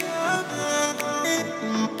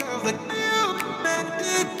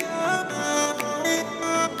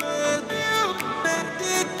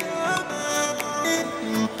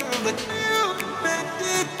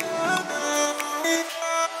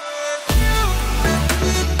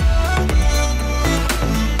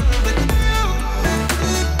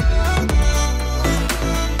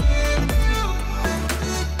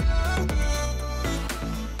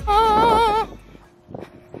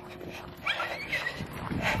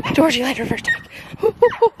 Georgie, let reverse take.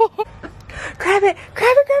 Grab it, grab it,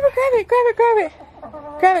 grab it, grab it, grab it, grab it.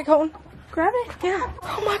 Grab it, Colton. Grab it, yeah.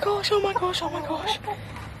 Oh my gosh, oh my gosh, oh my gosh.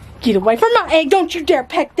 Get away from my egg, don't you dare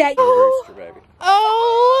peck that. Oh,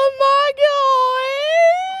 oh my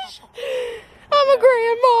gosh. I'm a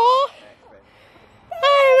grandma.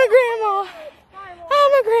 I'm a grandma.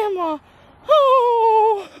 I'm a grandma.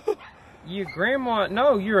 Oh. You grandma?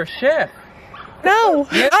 No, you're a chef. No,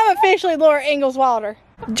 I'm officially Laura Ingalls Wilder.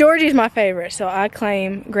 Georgie's my favorite, so I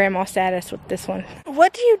claim grandma status with this one.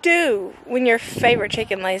 What do you do when your favorite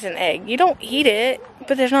chicken lays an egg? You don't eat it,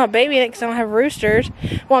 but there's not a baby in it because I don't have roosters.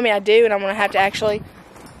 Well, I mean, I do, and I'm going to have to actually...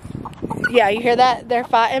 Yeah, you hear that? They're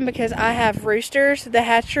fighting because I have roosters. The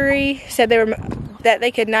hatchery said that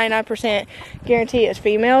they could 99% guarantee it's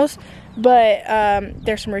females, but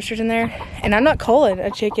there's some roosters in there, and I'm not culling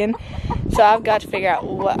a chicken, so I've got to figure out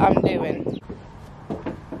what I'm doing.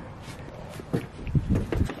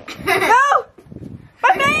 No!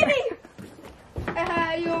 My baby!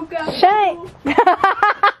 You go. Shay!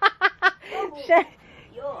 Shay!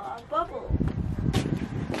 You're a bubble.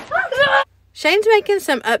 Shane's making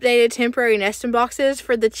some updated temporary nesting boxes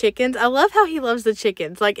for the chickens. I love how he loves the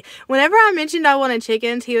chickens. Like, whenever I mentioned I wanted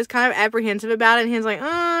chickens, he was kind of apprehensive about it. And he was like,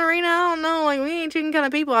 Rena, I don't know. Like, we ain't chicken kind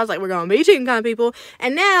of people. I was like, we're going to be chicken kind of people.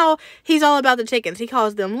 And now he's all about the chickens. He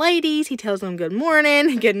calls them ladies. He tells them good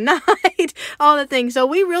morning, good night, all the things. So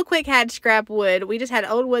we real quick had scrap wood. We just had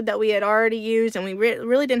old wood that we had already used and we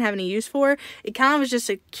really didn't have any use for. It kind of was just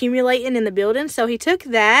accumulating in the building. So he took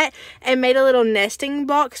that and made a little nesting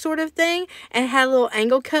box sort of thing. And had a little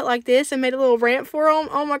angle cut like this and made a little ramp for them.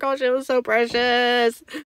 Oh my gosh, it was so precious.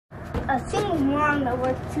 A single mom that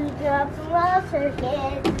works 2 jobs and loves her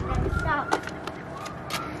kids and stop.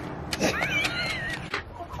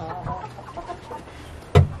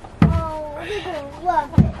 Oh, they're gonna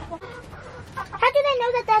love it. How do they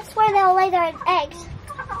know that that's where they'll lay their eggs?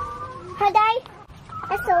 Huh, Daddy?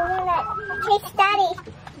 That's the one that chased Daddy.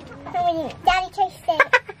 When Daddy chased it.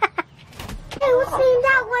 Hey, what's named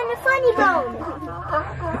that one? The funny bone.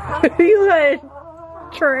 You had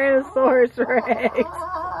Tyrannosaurus Rex.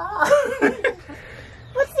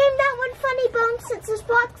 What's named that one funny bone since this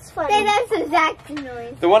box funny? Hey, that's the exact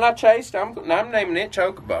noise. The one I chased, I'm naming it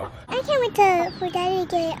Chocobo. I can't wait for Daddy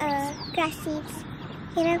to get grass seeds,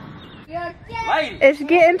 you know? Lady. It's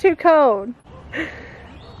getting too cold.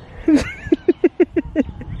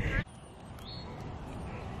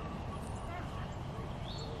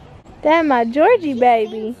 That my Georgie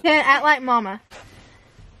baby. Then act like mama.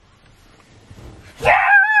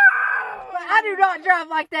 I do not drive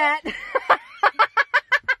like that.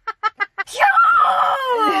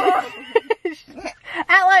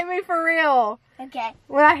 Act like me for real. Okay.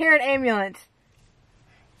 When I hear an ambulance.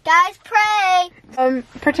 Guys, pray.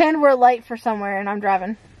 Pretend we're late for somewhere and I'm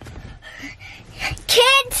driving.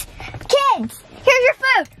 Kids, here's your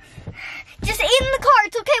food. Just eat in the car.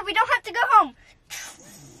 It's okay. We don't have to go home.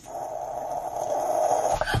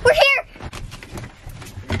 We're here.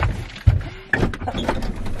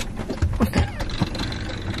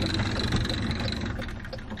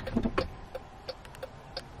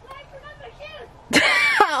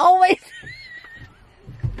 Always.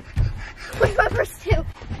 Where's my purse too?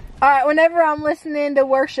 Alright, whenever I'm listening to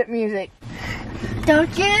worship music.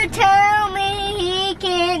 Don't you tell me he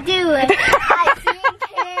can't do it. I've seen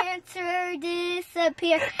cancer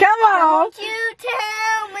disappear. Come on. Don't you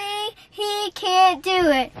tell me he can't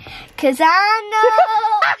do it. 'Cause I know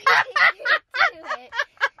he can do it.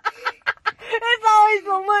 It's always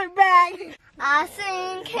the look back. I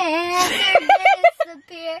seen cancer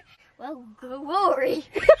disappear. Well, glory.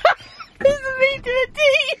 This is me to the T.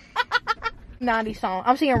 90 song.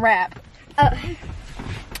 I'm singing rap.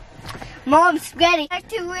 Mom's spaghetti. Back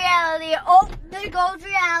to reality. Oh, there goes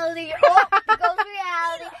reality. Oh, there goes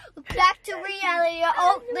reality. Back to reality.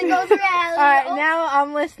 Oh, there goes reality. Alright, now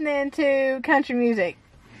I'm listening to country music.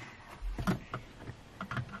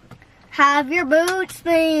 Have your boots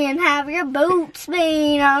been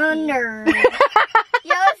under? Yo,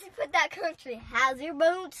 let's put that country. Has your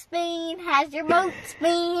boots been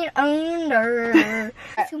under?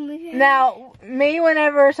 Now, me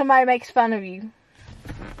whenever somebody makes fun of you.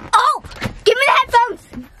 Oh, give me the headphones.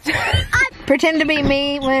 Pretend to be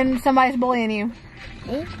me when somebody's bullying you.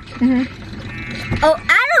 Mm-hmm. Oh,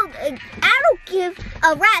 I don't give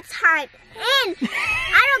a rat's hide. And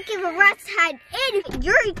I don't give a rat's hide. And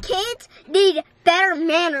your kids need better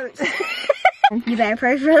manners. You better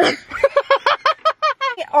pray for them.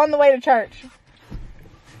 On the way to church.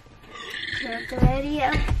 Turn up the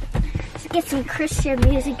radio. Let's get some Christian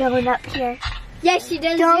music going up here. Yes, she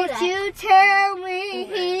does. Don't you tell me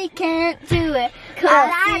he can't do it. 'Cause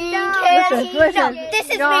I know. Listen. This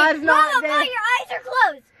is God's me. not Mama, dead. your eyes are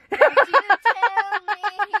closed. Don't you tell me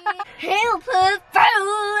he'll put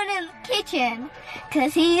food in the kitchen.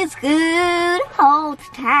 'Cause he's good all the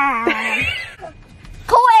time.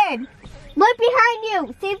 Cohen, look behind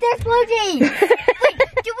you. See if there's blue jeans. Wait,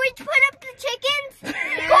 did we put up the chickens?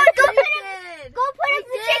 Go put up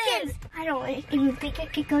the chickens. I don't even think I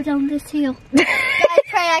could go down this hill. Guys,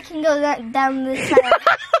 pray I can go down this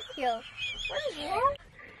hill. What is wrong?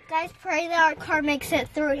 Guys, pray that our car makes it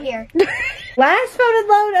through here. Last folded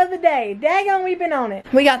load of the day. Daggone, we've been on it.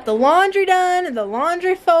 We got the laundry done, the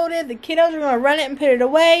laundry folded, the kiddos are going to run it and put it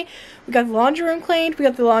away. We got the laundry room cleaned, we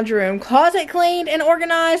got the laundry room closet cleaned and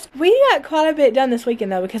organized. We got quite a bit done this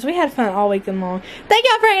weekend though because we had fun all weekend long. Thank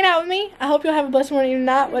y'all for hanging out with me. I hope you'll have a blessed morning or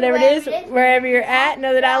not, whatever it is, wherever you're at.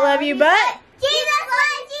 Know that I love you, but Jesus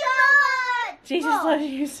loves you so much! Jesus loves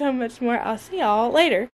you so much more. I'll see y'all later.